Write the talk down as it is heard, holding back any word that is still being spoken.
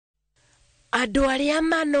Andũ arĩa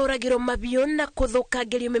manoragĩrwo mabiũ na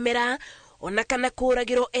kũthũkangĩrio mĩmera ona kana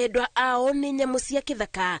kũragĩrwo endwa ao nĩ nyamũ cia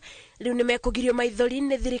gĩthaka rĩu nĩ mekũgirio maithori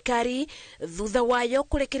nĩ thirikari thutha wayo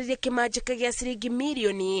kũrekereria kĩmanjĩka gĩa ciringi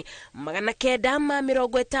mirioni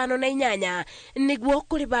 958 nĩguo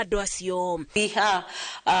kũrĩha andũ acio. We are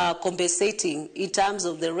compensating in terms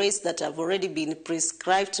of the rates that have already been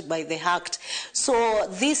prescribed by the Act. So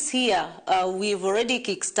this year we've already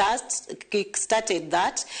kickstarted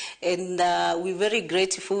that, and we're very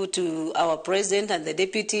grateful to our President and the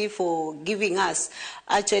Deputy for giving us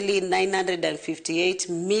actually 958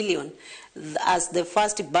 million as the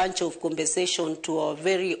first bunch of compensation to our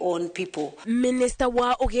very own people. Minister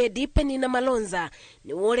wa Ugendi Penina Malonza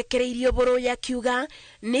ni worekereirio boro ya kiuga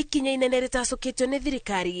ni kinya inene ritacukitwo ni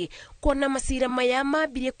thirikari kuona masira maya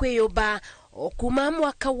mambirie kwiyumba okuma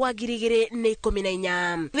mwaka wa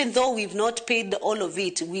 2014. Even though we've not paid all of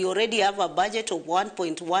it, we already have a budget of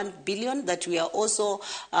 1.1 billion that we are also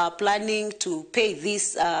planning to pay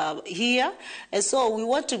this year. And so we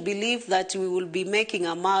want to believe that we will be making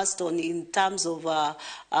a milestone in terms of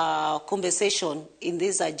compensation in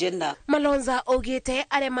this agenda. Malonza ogete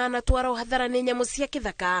arĩa manatwarwo hathara nĩ nyamũ cia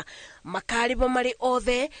gĩthaka makarĩbwo marĩ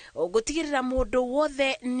othe gũtigĩrĩra mũndũ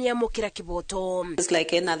wothe nĩamũkĩra kĩboto. It's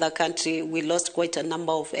like any other country, we lost quite a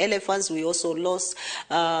number of elephants. We also lost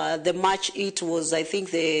the match. It was, I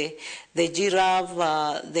think, the giraffe,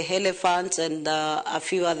 the elephant, and a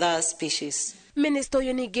few other species. Minister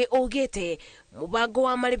ũyũ ningĩ ogete mũbango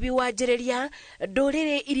wa marĩbi wanjĩrĩria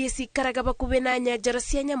ndũrĩrĩ iria cikaraga bakuhĩ na nyanjara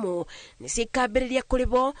cia nyamũ nĩcikambĩrĩria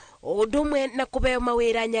kũrĩbwo ũndũ ũmwe na kũbeo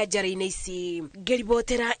mawĩra nyanjara-inĩ ici.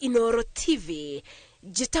 Ngĩribotera Inooro TV,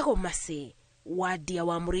 njĩtagwo Masi wa Ndia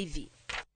wa Mũrĩithi.